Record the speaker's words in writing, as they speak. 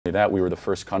That we were the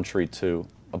first country to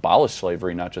abolish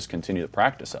slavery, not just continue the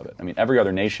practice of it. I mean, every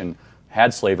other nation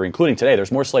had slavery, including today.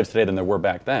 There's more slaves today than there were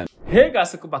back then. Hey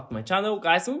guys, welcome back to my channel.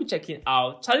 Guys, we'll be checking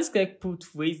out Charlie's Kirk put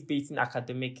race-baiting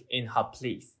academic in her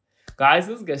place. Guys,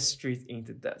 let's get straight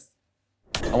into this.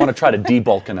 I want to try to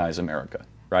de-Balkanize America,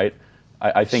 right?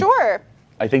 I think. Sure.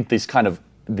 I think these kind of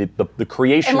the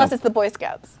creation. Unless it's the Boy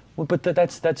Scouts. Well, but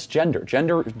that's gender.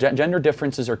 Gender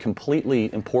differences are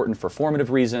completely important for formative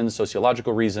reasons,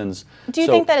 sociological reasons. Do you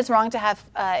think that it's wrong to have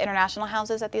international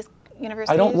houses at these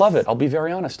universities? I don't love it. I'll be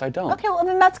very honest. I don't. Okay, well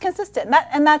then that's consistent,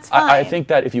 and that's fine. I think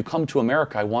that if you come to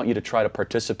America, I want you to try to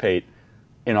participate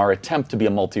in our attempt to be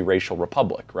a multiracial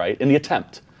republic, right? In the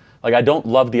attempt. Like, I don't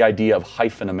love the idea of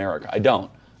hyphen America. I don't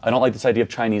like this idea of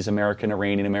Chinese American,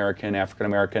 Iranian American, African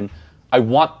American. I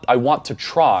want to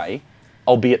try,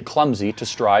 albeit clumsy, to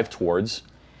strive towards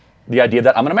the idea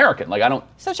that I'm an American. Like, I don't.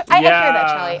 So I hear that,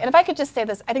 Charlie. And if I could just say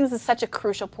this, I think this is such a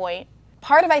crucial point.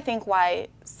 Part of, I think, why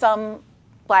some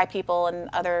Black people and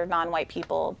other non-white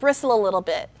people bristle a little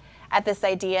bit at this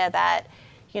idea that,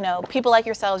 you know, people like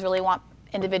yourselves really want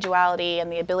individuality and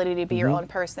the ability to be your own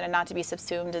person and not to be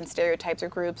subsumed in stereotypes or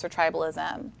groups or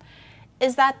tribalism,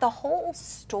 is that the whole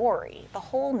story, the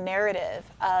whole narrative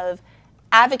of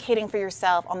advocating for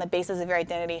yourself on the basis of your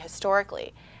identity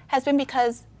historically has been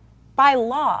because by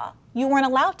law, you weren't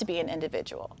allowed to be an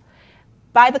individual.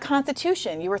 By the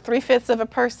Constitution, you were 3/5 of a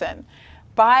person.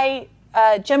 By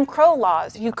Jim Crow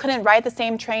laws, you couldn't ride the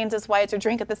same trains as whites or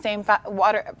drink at the same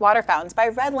water fountains. By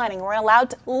redlining, you weren't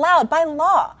allowed by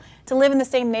law to live in the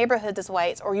same neighborhoods as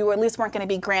whites, or you at least weren't going to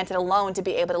be granted a loan to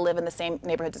be able to live in the same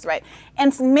neighborhoods as whites.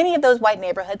 And many of those white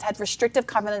neighborhoods had restrictive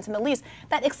covenants in the lease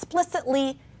that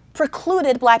explicitly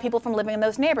precluded Black people from living in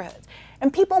those neighborhoods.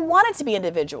 And people wanted to be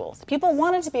individuals. People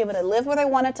wanted to be able to live where they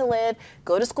wanted to live,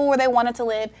 go to school where they wanted to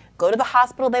live, go to the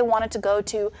hospital they wanted to go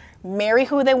to, marry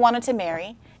who they wanted to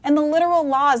marry. And the literal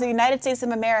laws of the United States of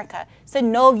America said,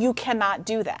 no, you cannot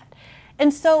do that.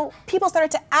 And so people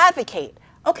started to advocate,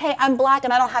 okay, I'm Black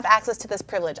and I don't have access to this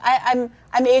privilege. I'm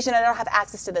Asian and I don't have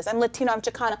access to this. I'm Latino, I'm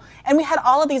Chicano. And we had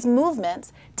all of these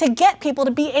movements to get people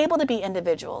to be able to be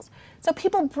individuals. So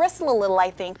people bristle a little, I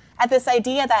think, at this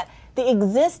idea that the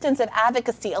existence of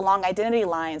advocacy along identity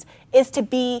lines is to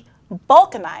be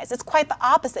balkanized. It's quite the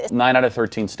opposite. 9 out of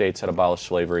 13 states had abolished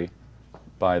slavery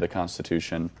by the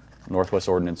Constitution. Northwest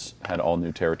Ordinance had all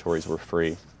new territories were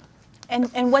free.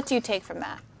 And what do you take from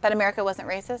that? That America wasn't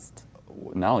racist?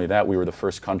 Not only that, we were the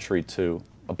first country to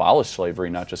abolish slavery,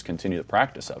 not just continue the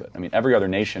practice of it. I mean, every other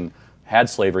nation had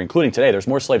slavery, including today. There's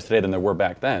more slaves today than there were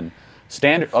back then.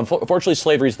 Unfortunately,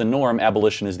 slavery is the norm,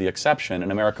 abolition is the exception,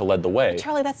 and America led the way.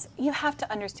 Charlie, you have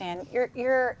to understand,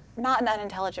 you're not an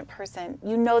unintelligent person.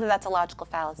 You know that that's a logical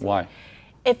fallacy. Why?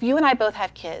 If you and I both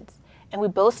have kids, and we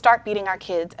both start beating our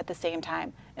kids at the same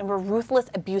time, and we're ruthless,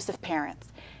 abusive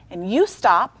parents, and you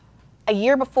stop a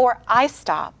year before I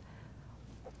stop,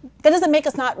 that doesn't make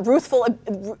us not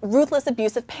ruthless,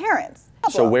 abusive parents.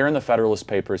 So where in the Federalist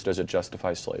Papers does it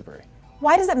justify slavery?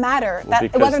 Why does it matter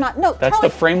whether or not? No, that's Charlie,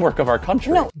 the framework of our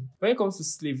country. No. When it comes to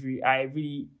slavery, I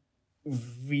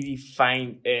really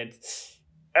find it.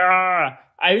 I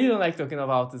really don't like talking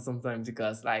about it sometimes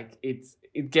because like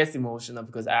it gets emotional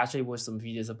because I actually watched some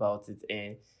videos about it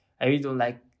and I really don't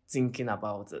like thinking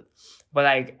about it. But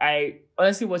like I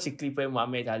honestly watched a clip where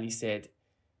Muhammad Ali said,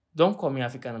 "Don't call me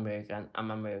African American.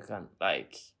 I'm American.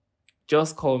 Like,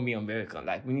 just call me American.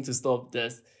 Like, we need to stop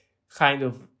this kind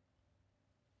of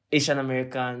Asian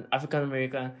American, African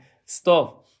American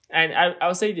stuff." And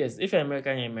I'll say this: if you're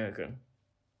American, you're American.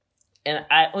 And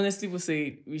I honestly would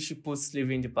say we should put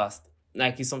slavery in the past.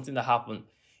 Like, it's something that happened.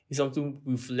 It's something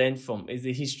we've learned from. It's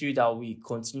a history that we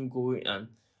continue going on.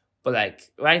 But like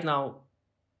right now,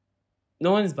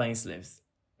 no one is buying slaves.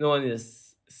 No one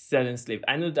is selling slaves.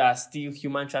 I know there's still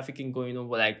human trafficking going on,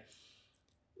 but like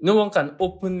no one can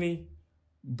openly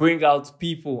bring out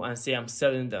people and say I'm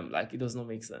selling them. Like, it does not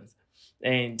make sense.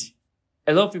 And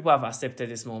a lot of people have accepted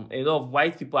this norm. A lot of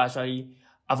white people are actually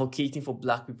advocating for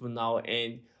Black people now.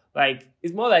 And like,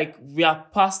 it's more like we are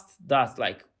past that.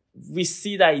 Like, we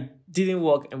see that it didn't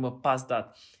work and we're past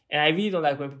that. And I really don't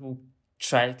like when people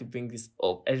try to bring this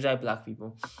up, especially Black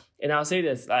people. And I'll say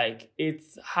this, like,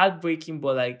 it's heartbreaking,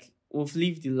 but like, we've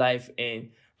lived the life and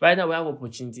right now we have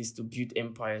opportunities to build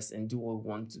empires and do what we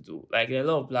want to do. Like, there are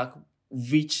a lot of Black,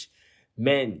 rich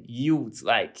men, youth,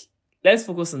 like, let's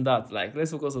focus on that. Like,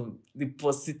 let's focus on the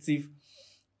positive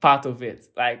part of it.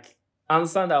 Like, I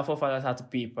understand that our forefathers had to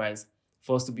pay a price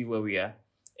for us to be where we are.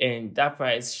 And that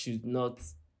price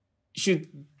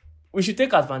we should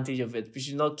take advantage of it. We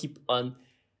should not keep on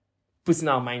putting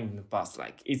our mind in the past.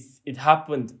 Like, it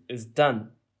happened, it's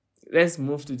done. let's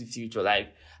move to the future.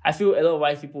 Like, I feel a lot of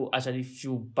white people actually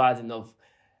feel bad enough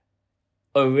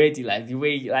already. Like, the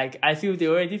way, like, I feel they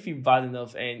already feel bad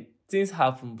enough and things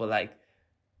happen, but like,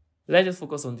 let's just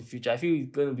focus on the future. I feel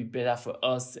it's going to be better for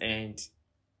us and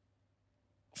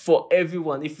for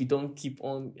everyone if we don't keep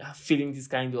on feeling this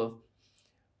kind of,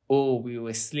 oh, we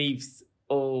were slaves,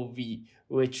 oh, we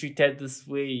were treated this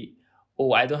way,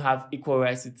 oh, I don't have equal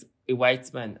rights with a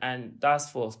white man. And that's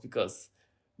false, because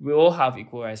we all have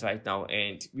equal rights right now,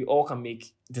 and we all can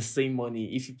make the same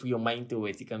money. If you put your mind to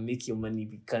it, you can make your money.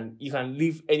 You can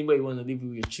live anywhere you want to live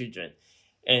with your children.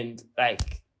 And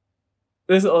like,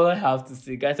 that's all I have to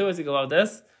say. Guys, what do you think about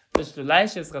this? Just to like,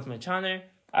 share, subscribe to my channel.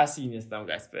 I'll see you next time,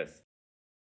 guys. Peace.